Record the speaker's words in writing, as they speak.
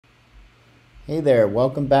Hey there,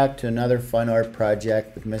 welcome back to another fun art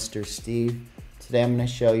project with Mr. Steve. Today I'm going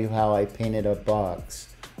to show you how I painted a box.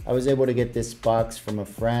 I was able to get this box from a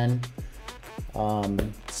friend.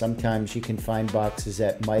 Sometimes you can find boxes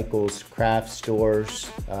at Michael's craft stores,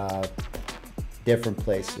 different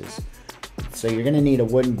places. So you're going to need a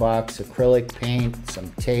wooden box, acrylic paint, some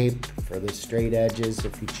tape for the straight edges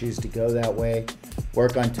if you choose to go that way.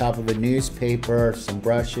 Work on top of a newspaper, some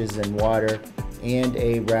brushes and water, and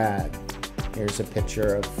a rag. Here's a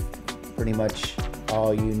picture of pretty much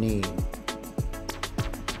all you need,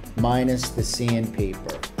 minus the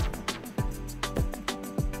sandpaper.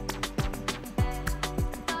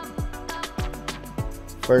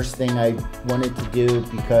 First thing I wanted to do,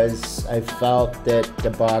 because I felt that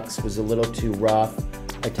the box was a little too rough,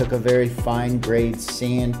 I took a very fine grade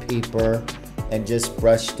sandpaper and just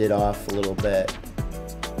brushed it off a little bit.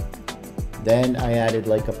 Then I added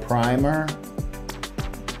like a primer,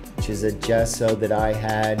 which is a gesso that I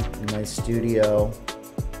had in my studio.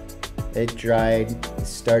 It dried, I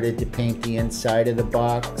started to paint the inside of the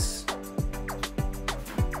box,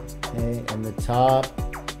 okay, and the top,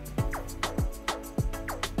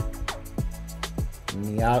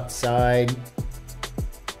 and the outside.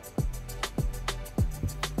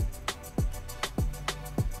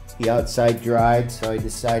 The outside dried, so I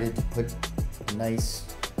decided to put a nice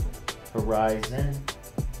horizon.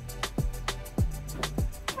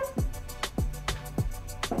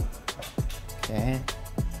 Okay,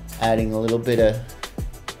 adding a little bit of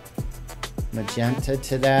magenta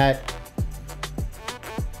to that.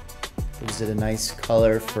 Gives it a nice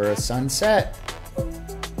color for a sunset.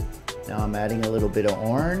 Now I'm adding a little bit of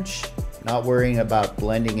orange. Not worrying about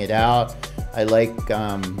blending it out. I like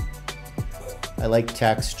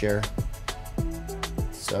texture,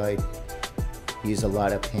 so I use a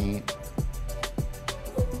lot of paint.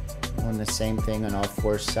 Doing the same thing on all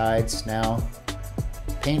four sides now.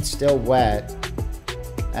 Paint's still wet.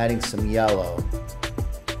 Adding some yellow.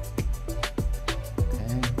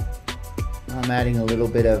 Okay. I'm adding a little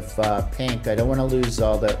bit of pink. I don't want to lose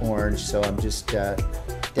all the orange, so I'm just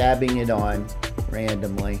dabbing it on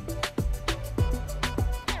randomly.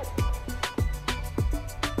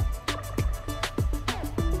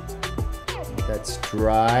 That's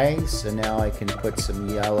dry, so now I can put some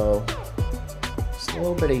yellow. Just a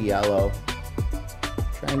little bit of yellow.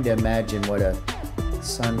 Trying to imagine what a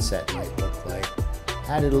sunset might look like.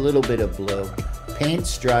 Added a little bit of blue.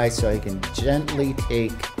 Paint's dry, so I can gently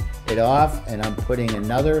take it off, and I'm putting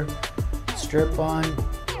another strip on.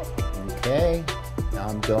 Okay, now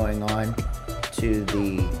I'm going on to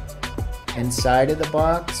the inside of the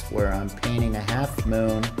box where I'm painting a half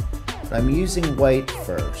moon, but I'm using white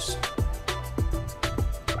first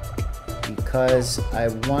because I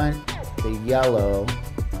want the yellow.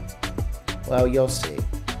 Well, you'll see.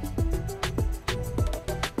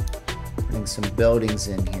 Putting some buildings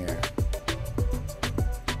in here.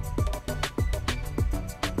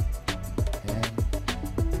 Okay.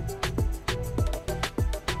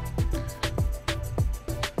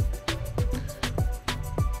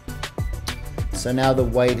 So now the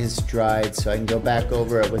white has dried, so I can go back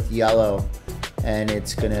over it with yellow, and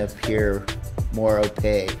it's going to appear more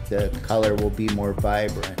opaque. The color will be more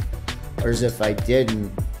vibrant. Whereas if I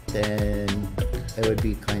didn't, then it would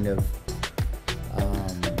be kind of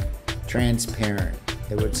transparent.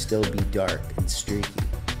 It would still be dark and streaky.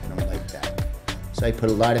 I don't like that. So I put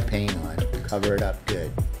a lot of paint on, cover it up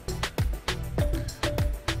good.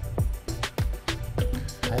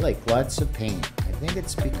 I like lots of paint. I think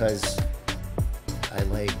it's because I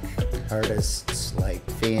like artists like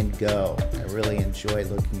Van Gogh. I really enjoy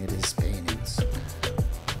looking at his paintings.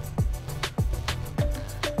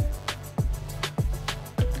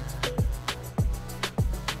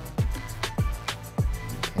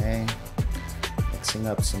 Okay, mixing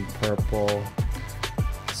up some purple,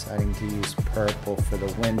 deciding to use purple for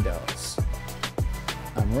the windows.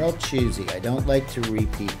 I'm real choosy. I don't like to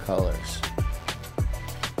repeat colors.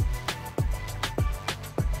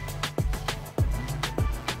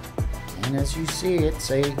 And as you see, it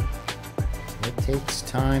takes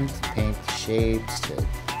time to paint the shapes, to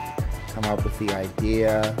come up with the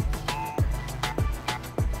idea.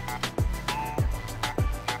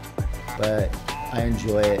 But I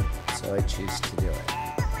enjoy it, so I choose to do it.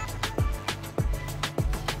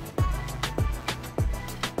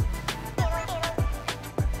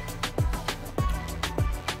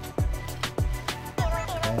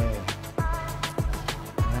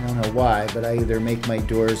 I don't know why, but I either make my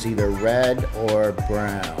doors either red or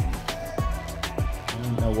brown. I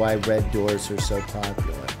don't know why red doors are so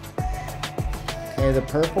popular. Okay, the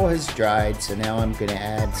purple has dried, so now I'm going to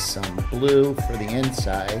add some blue for the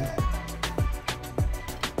inside.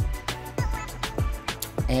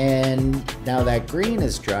 And now that green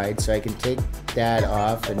is dried, so I can take that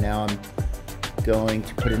off, and now I'm going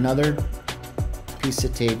to put another piece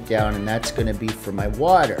of tape down, and that's going to be for my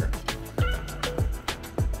water.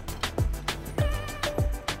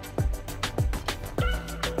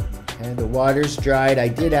 Okay, the water's dried. I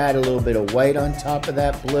did add a little bit of white on top of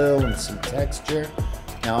that blue and some texture.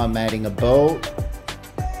 Now I'm adding a boat.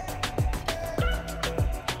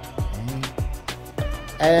 Okay.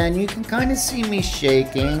 And you can kind of see me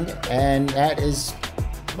shaking, and that is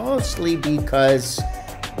mostly because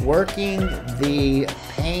working the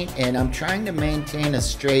paint, and I'm trying to maintain a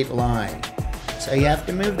straight line. So you have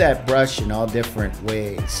to move that brush in all different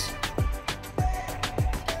ways.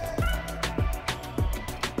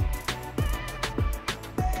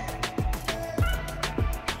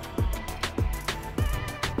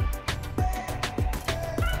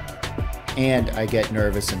 And I get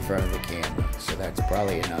nervous in front of the camera, so that's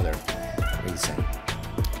probably another reason.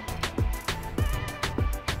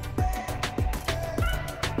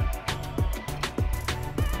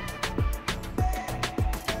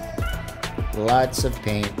 Lots of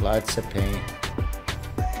paint, lots of paint.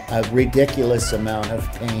 A ridiculous amount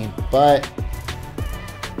of paint, but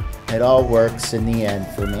it all works in the end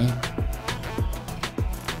for me.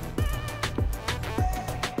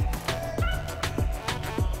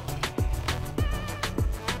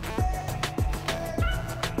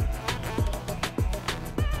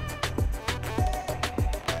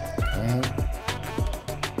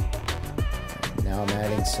 Now I'm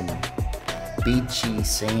adding some beachy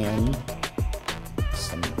sand,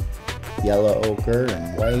 some yellow ochre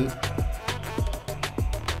and white,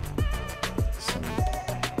 some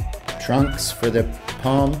trunks for the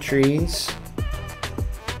palm trees.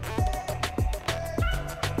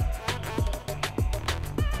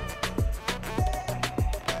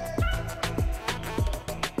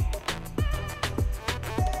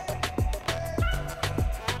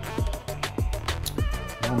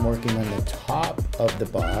 I'm working on the top of the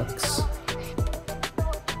box.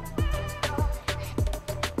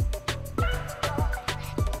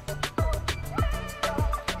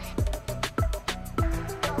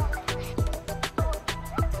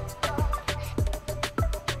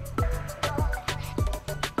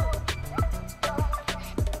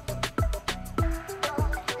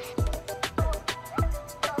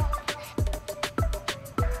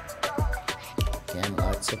 Again,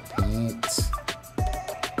 lots of paint.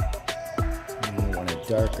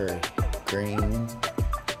 Darker green.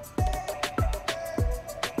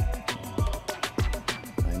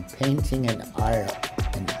 I'm painting an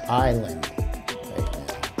island right now.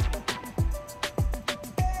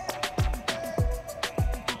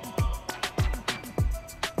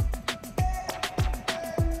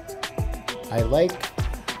 I like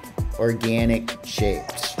organic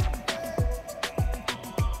shapes,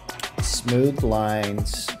 smooth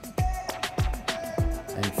lines,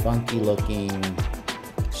 and funky looking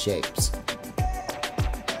shapes.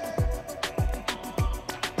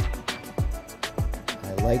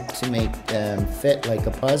 I like to make them fit like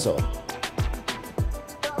a puzzle.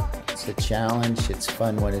 It's a challenge, it's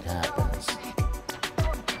fun when it happens.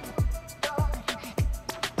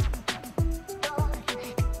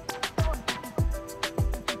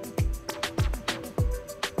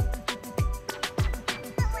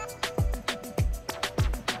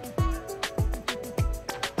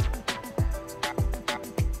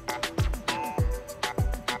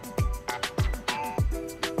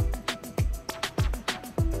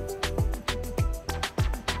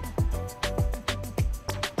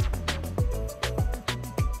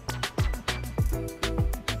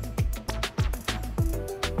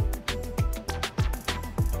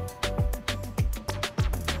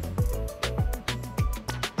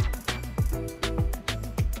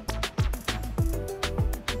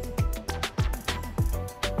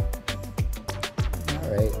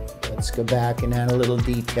 Alright, let's go back and add a little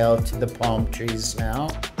detail to the palm trees now.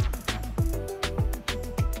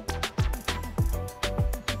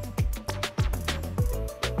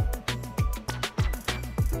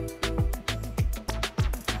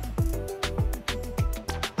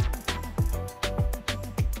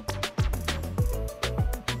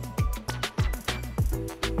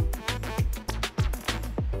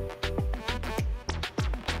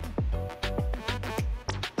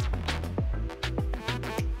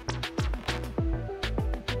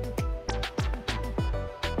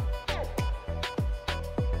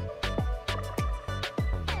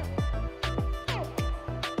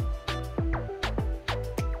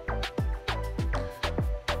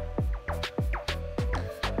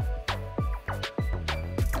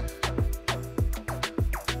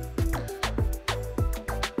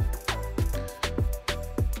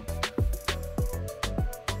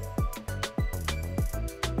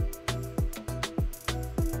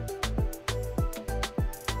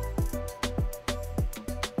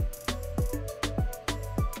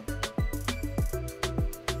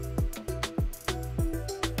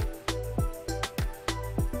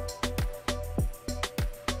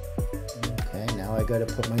 got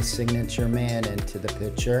to put my signature man into the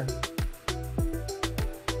picture.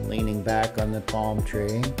 Leaning back on the palm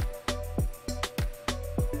tree.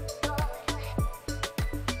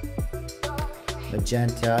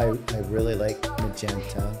 Magenta, I really like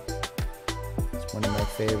magenta. It's one of my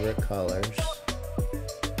favorite colors.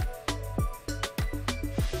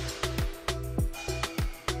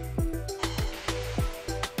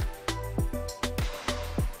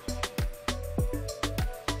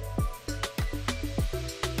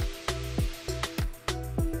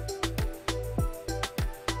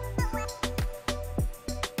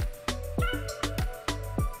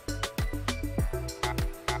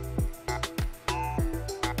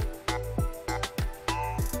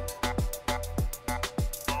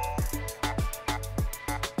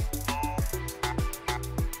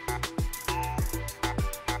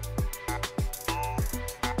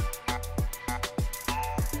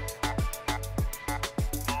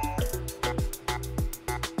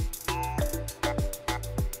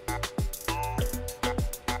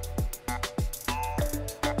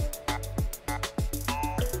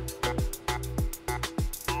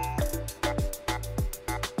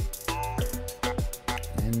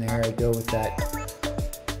 And there I go with that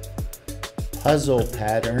puzzle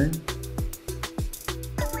pattern.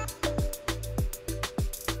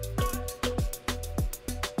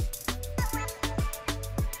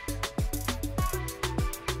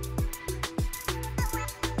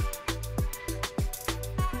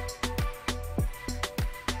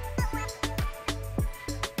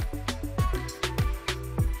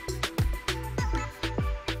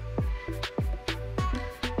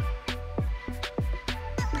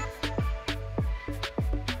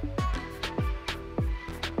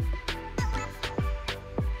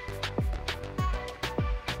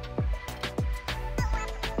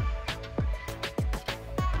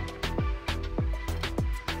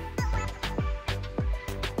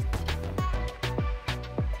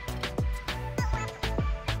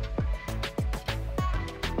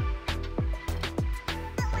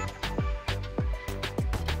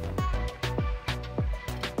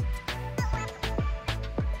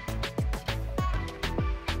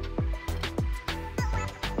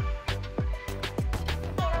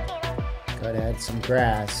 Gotta add some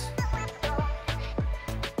grass.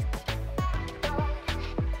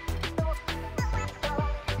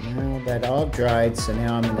 Now that all dried, so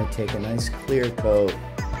now I'm gonna take a nice clear coat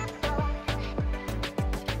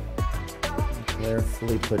and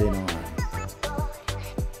carefully put it on.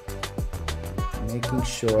 Making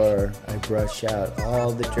sure I brush out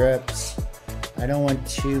all the drips. I don't want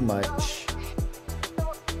too much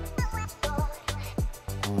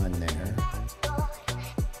on there.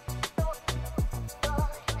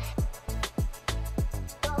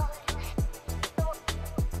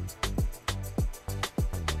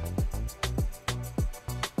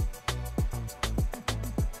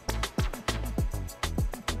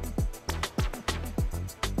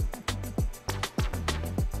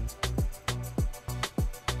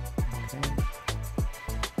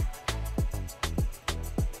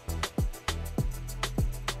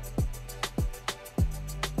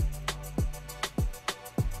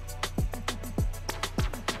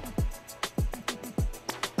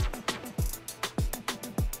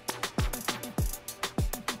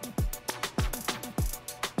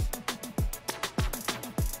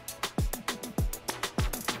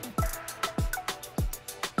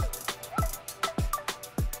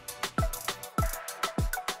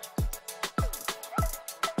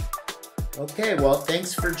 Okay, well,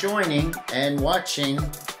 thanks for joining and watching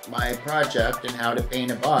my project and how to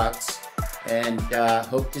paint a box, and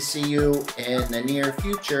hope to see you in the near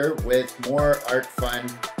future with more art fun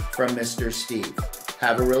from Mr. Steve.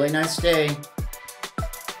 Have a really nice day.